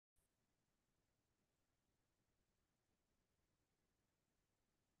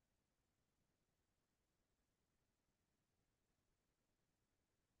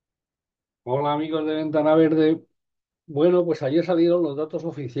Hola amigos de Ventana Verde. Bueno, pues ayer salieron los datos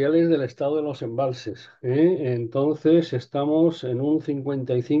oficiales del estado de los embalses, ¿eh? Entonces estamos en un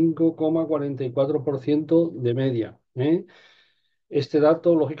 55,44% de media, ¿eh? Este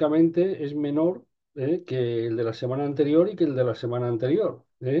dato, lógicamente, es menor, que el de la semana anterior y que el de la semana anterior,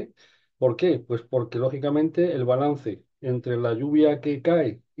 ¿eh? ¿Por qué? Pues porque, lógicamente, el balance entre la lluvia que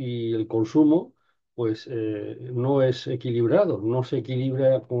cae y el consumo, pues no es equilibrado, no se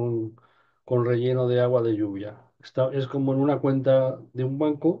equilibra con relleno de agua de lluvia. Es como en una cuenta de un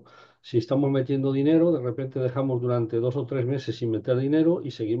banco. Si estamos metiendo dinero, de repente dejamos durante 2 o 3 meses sin meter dinero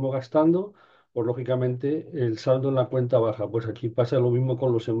y seguimos gastando, pues lógicamente el saldo en la cuenta baja. Pues aquí pasa lo mismo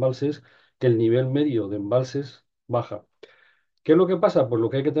con los embalses, que el nivel medio de embalses baja. ¿Qué es lo que pasa? Pues lo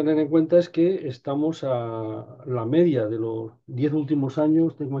que hay que tener en cuenta es que estamos a la media de los 10 últimos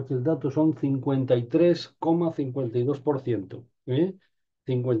años, tengo aquí el dato, son 53,52%.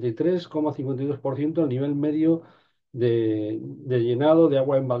 53,52% el nivel medio de llenado de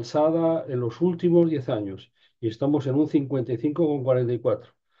agua embalsada en los últimos 10 años. Y estamos en un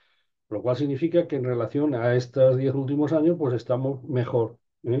 55,44, lo cual significa que en relación a estos 10 últimos años, pues estamos mejor,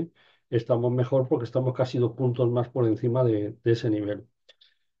 ¿eh? Estamos mejor porque estamos casi 2 puntos más por encima de ese nivel.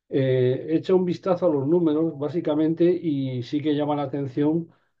 Echa un vistazo a los números, básicamente, y sí que llama la atención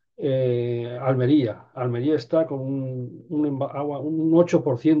Almería. Almería está con un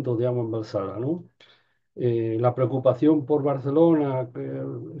 8% de agua embalsada, ¿no? La preocupación por Barcelona,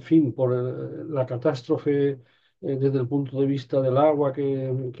 en fin, por la catástrofe desde el punto de vista del agua,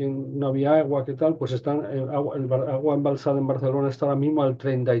 que no había agua, que tal, pues están, agua embalsada en Barcelona está ahora mismo al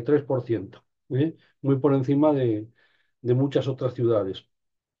 33%, muy por encima de muchas otras ciudades,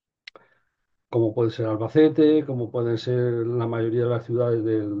 como puede ser Albacete, como pueden ser la mayoría de las ciudades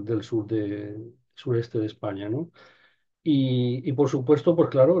del sureste de España, ¿no? Y por supuesto, pues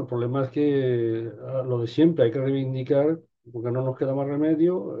claro, el problema es que lo de siempre hay que reivindicar, porque no nos queda más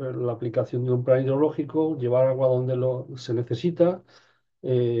remedio, la aplicación de un plan hidrológico, llevar agua donde se necesita,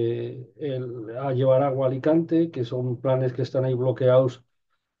 a llevar agua a Alicante, que son planes que están ahí bloqueados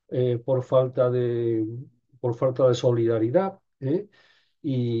por falta de solidaridad, ¿eh?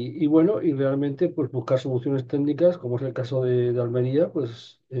 Y bueno, y realmente pues buscar soluciones técnicas, como es el caso de Almería,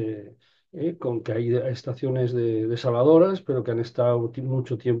 pues con que hay estaciones desaladoras, pero que han estado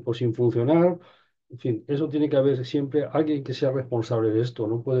mucho tiempo sin funcionar. En fin, eso tiene que haber siempre alguien que sea responsable de esto.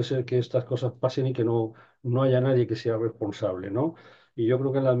 No puede ser que estas cosas pasen y que no haya nadie que sea responsable, ¿no? Y yo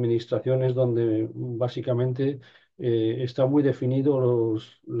creo que en la administración es donde básicamente están muy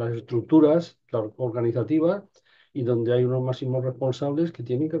definidos las estructuras organizativas, y donde hay unos máximos responsables que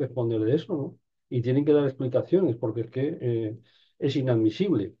tienen que responder de eso, ¿no? Y tienen que dar explicaciones, porque es que es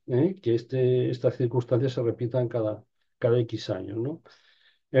inadmisible, que estas circunstancias se repitan cada X años, ¿no?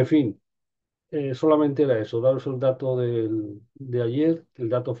 En fin, solamente era eso, daros el dato de ayer, el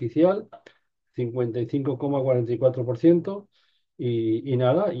dato oficial, 55,44%. Y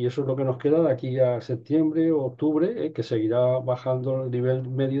nada, y eso es lo que nos queda de aquí a septiembre o octubre, que seguirá bajando el nivel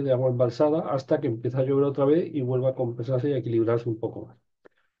medio de agua embalsada hasta que empiece a llover otra vez y vuelva a compensarse y a equilibrarse un poco más.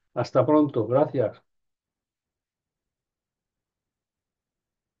 Hasta pronto, gracias.